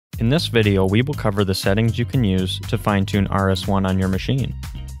In this video, we will cover the settings you can use to fine-tune RS1 on your machine.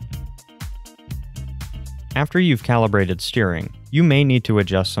 After you've calibrated steering, you may need to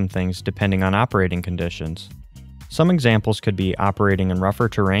adjust some things depending on operating conditions. Some examples could be operating in rougher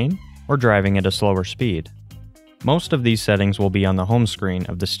terrain or driving at a slower speed. Most of these settings will be on the home screen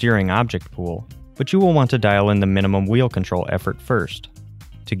of the steering object pool, but you will want to dial in the minimum wheel control effort first.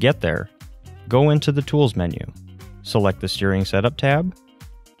 To get there, go into the Tools menu, select the Steering Setup tab,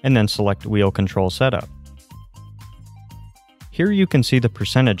 and then select Wheel Control Setup. Here you can see the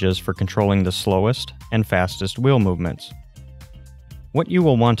percentages for controlling the slowest and fastest wheel movements. What you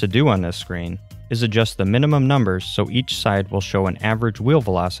will want to do on this screen is adjust the minimum numbers so each side will show an average wheel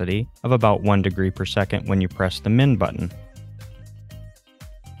velocity of about 1 degree per second when you press the Min button.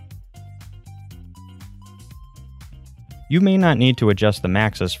 You may not need to adjust the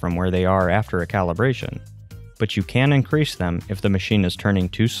maxes from where they are after a calibration, but you can increase them if the machine is turning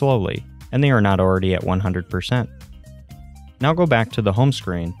too slowly and they are not already at 100%. Now go back to the home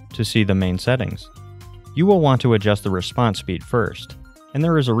screen to see the main settings. You will want to adjust the response speed first, and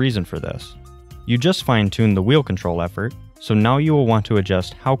there is a reason for this. You just fine-tuned the wheel control effort, so now you will want to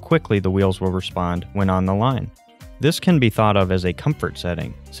adjust how quickly the wheels will respond when on the line. This can be thought of as a comfort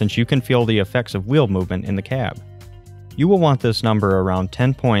setting, since you can feel the effects of wheel movement in the cab. You will want this number around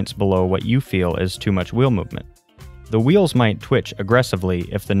 10 points below what you feel is too much wheel movement. The wheels might twitch aggressively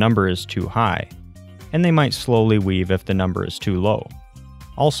if the number is too high, and they might slowly weave if the number is too low.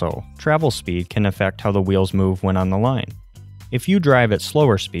 Also, travel speed can affect how the wheels move when on the line. If you drive at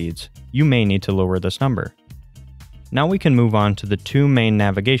slower speeds, you may need to lower this number. Now we can move on to the two main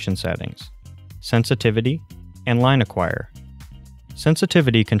navigation settings, sensitivity and line acquire.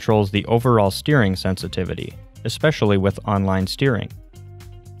 Sensitivity controls the overall steering sensitivity, especially with online steering.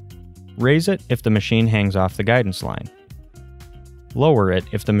 Raise it if the machine hangs off the guidance line. Lower it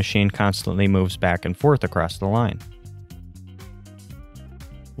if the machine constantly moves back and forth across the line.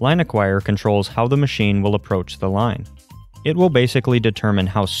 Line acquire controls how the machine will approach the line. It will basically determine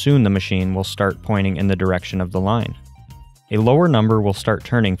how soon the machine will start pointing in the direction of the line. A lower number will start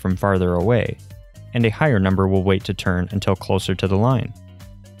turning from farther away, and a higher number will wait to turn until closer to the line.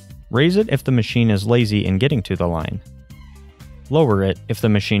 Raise it if the machine is lazy in getting to the line. Lower it if the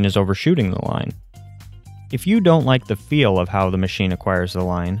machine is overshooting the line. If you don't like the feel of how the machine acquires the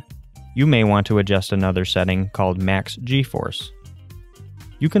line, you may want to adjust another setting called Max G-Force.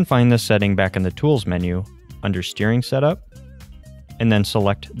 You can find this setting back in the Tools menu under Steering Setup, and then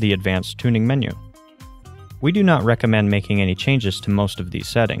select the Advanced Tuning menu. We do not recommend making any changes to most of these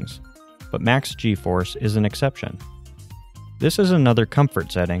settings, but Max G-Force is an exception. This is another comfort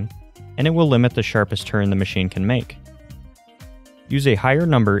setting, and it will limit the sharpest turn the machine can make. Use a higher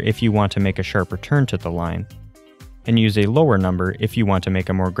number if you want to make a sharper turn to the line, and use a lower number if you want to make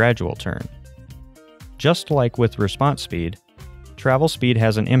a more gradual turn. Just like with response speed, travel speed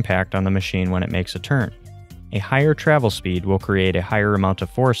has an impact on the machine when it makes a turn. A higher travel speed will create a higher amount of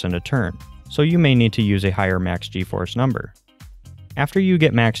force in a turn, so you may need to use a higher max G-force number. After you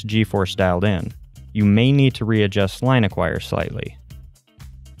get max G-force dialed in, you may need to readjust line acquire slightly.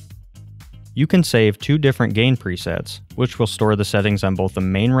 You can save two different gain presets, which will store the settings on both the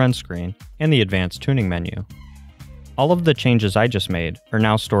main run screen and the Advanced Tuning menu. All of the changes I just made are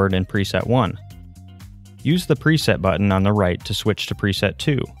now stored in Preset 1. Use the Preset button on the right to switch to Preset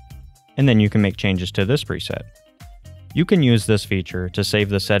 2, and then you can make changes to this preset. You can use this feature to save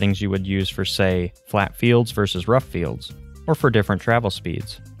the settings you would use for, say, flat fields versus rough fields, or for different travel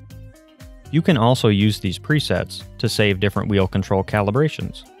speeds. You can also use these presets to save different wheel control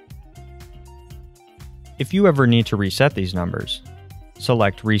calibrations. If you ever need to reset these numbers,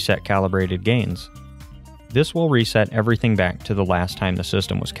 select Reset Calibrated Gains. This will reset everything back to the last time the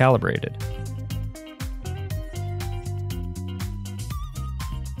system was calibrated.